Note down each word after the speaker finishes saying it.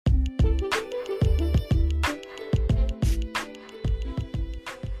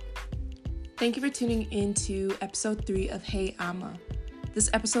Thank you for tuning in to episode 3 of Hey Amma. This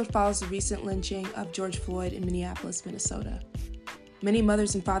episode follows the recent lynching of George Floyd in Minneapolis, Minnesota. Many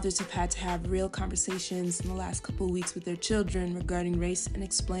mothers and fathers have had to have real conversations in the last couple of weeks with their children regarding race and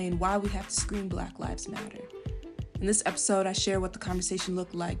explain why we have to scream Black Lives Matter. In this episode, I share what the conversation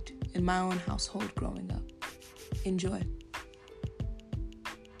looked like in my own household growing up. Enjoy.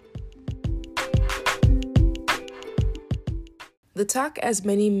 The talk, as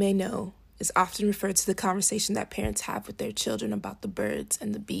many may know, is often referred to the conversation that parents have with their children about the birds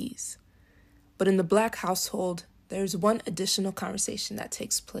and the bees. But in the Black household, there is one additional conversation that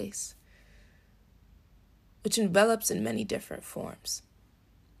takes place, which envelops in many different forms.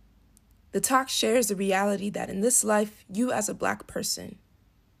 The talk shares the reality that in this life, you as a Black person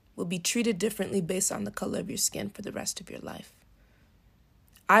will be treated differently based on the color of your skin for the rest of your life.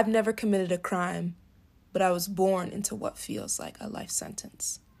 I've never committed a crime, but I was born into what feels like a life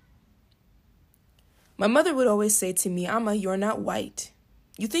sentence. My mother would always say to me, "Amma, you're not white.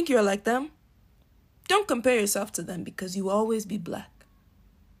 You think you're like them? Don't compare yourself to them because you will always be Black."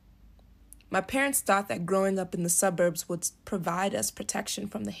 My parents thought that growing up in the suburbs would provide us protection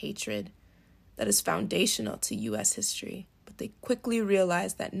from the hatred that is foundational to U.S. history, but they quickly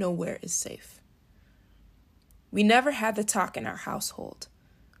realized that nowhere is safe. We never had the talk in our household.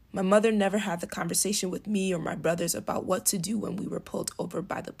 My mother never had the conversation with me or my brothers about what to do when we were pulled over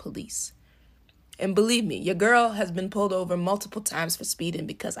by the police. And believe me, your girl has been pulled over multiple times for speeding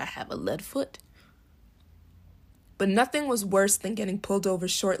because I have a lead foot. But nothing was worse than getting pulled over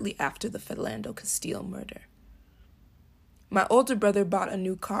shortly after the Philando Castile murder. My older brother bought a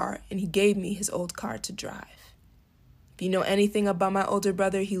new car and he gave me his old car to drive. If you know anything about my older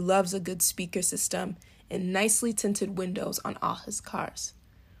brother, he loves a good speaker system and nicely tinted windows on all his cars.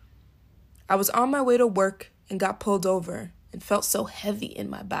 I was on my way to work and got pulled over and felt so heavy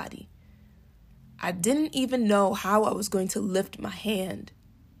in my body. I didn't even know how I was going to lift my hand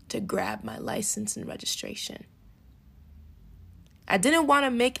to grab my license and registration. I didn't want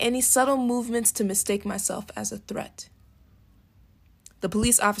to make any subtle movements to mistake myself as a threat. The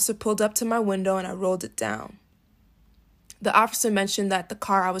police officer pulled up to my window and I rolled it down. The officer mentioned that the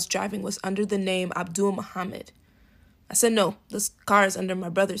car I was driving was under the name Abdul Muhammad. I said, "No, this car is under my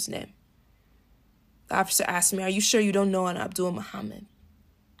brother's name." The officer asked me, "Are you sure you don't know an Abdul Muhammad?"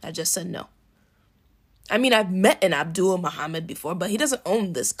 I just said no. I mean, I've met an Abdul Muhammad before, but he doesn't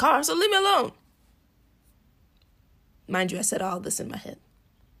own this car, so leave me alone. Mind you, I said all this in my head.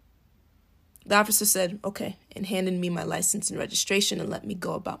 The officer said, "Okay," and handed me my license and registration and let me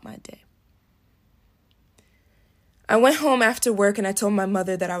go about my day. I went home after work and I told my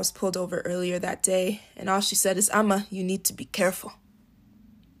mother that I was pulled over earlier that day, and all she said is, "Amma, you need to be careful."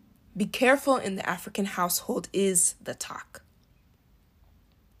 Be careful in the African household is the talk.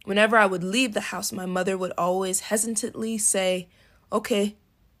 Whenever I would leave the house, my mother would always hesitantly say, "Okay,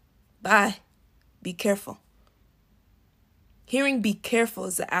 bye, be careful." Hearing "be careful"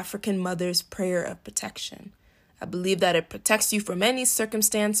 is the African mother's prayer of protection. I believe that it protects you from any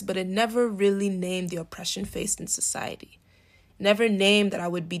circumstance, but it never really named the oppression faced in society. It never named that I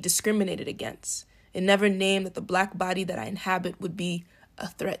would be discriminated against. It never named that the Black body that I inhabit would be a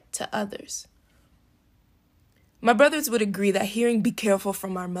threat to others. My brothers would agree that hearing "be careful"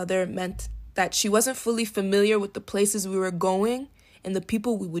 from our mother meant that she wasn't fully familiar with the places we were going and the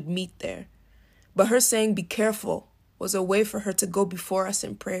people we would meet there. But her saying "be careful" was a way for her to go before us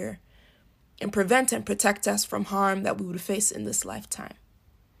in prayer and prevent and protect us from harm that we would face in this lifetime.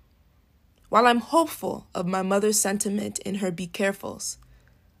 While I'm hopeful of my mother's sentiment in her "be carefuls,"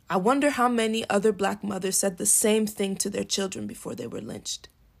 I wonder how many other Black mothers said the same thing to their children before they were lynched.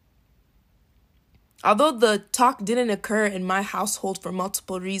 Although the talk didn't occur in my household for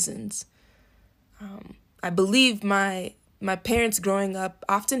multiple reasons, I believe my parents growing up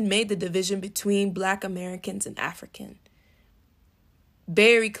often made the division between Black Americans and African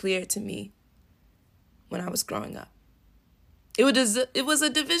very clear to me when I was growing up. It was a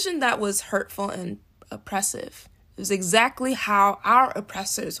division that was hurtful and oppressive. It was exactly how our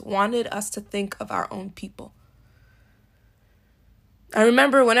oppressors wanted us to think of our own people. I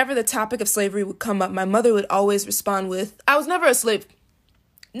remember whenever the topic of slavery would come up, my mother would always respond with, "I was never a slave.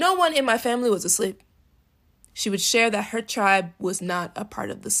 No one in my family was a slave." She would share that her tribe was not a part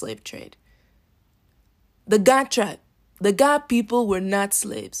of the slave trade. The Ga tribe, the Ga people were not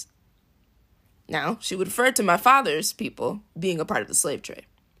slaves. Now, she would refer to my father's people being a part of the slave trade.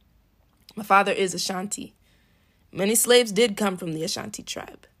 My father is Ashanti. Many slaves did come from the Ashanti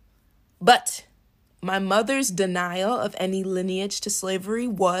tribe. But my mother's denial of any lineage to slavery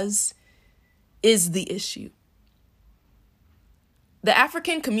is the issue. The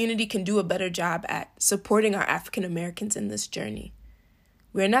African community can do a better job at supporting our African Americans in this journey.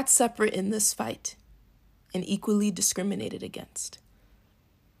 We are not separate in this fight and equally discriminated against.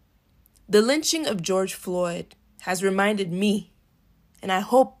 The lynching of George Floyd has reminded me, and I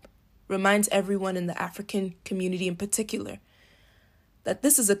hope reminds everyone in the African community in particular, that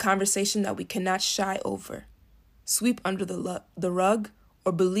this is a conversation that we cannot shy over, sweep under the rug,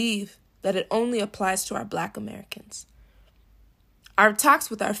 or believe that it only applies to our Black Americans. Our talks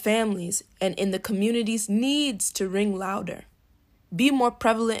with our families and in the communities needs to ring louder, be more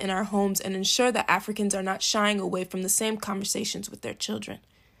prevalent in our homes, and ensure that Africans are not shying away from the same conversations with their children.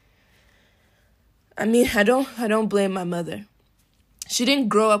 I mean, I don't blame my mother. She didn't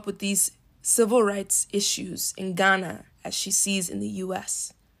grow up with these civil rights issues in Ghana as she sees in the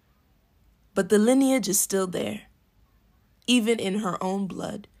US. But the lineage is still there, even in her own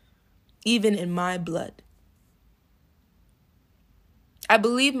blood, even in my blood. I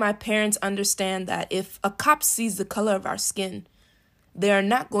believe my parents understand that if a cop sees the color of our skin, they are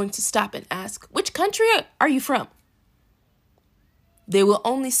not going to stop and ask, "Which country are you from?" They will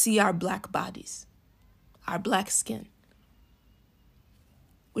only see our Black bodies, our Black skin.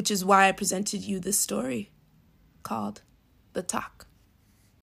 Which is why I presented you this story called The Talk.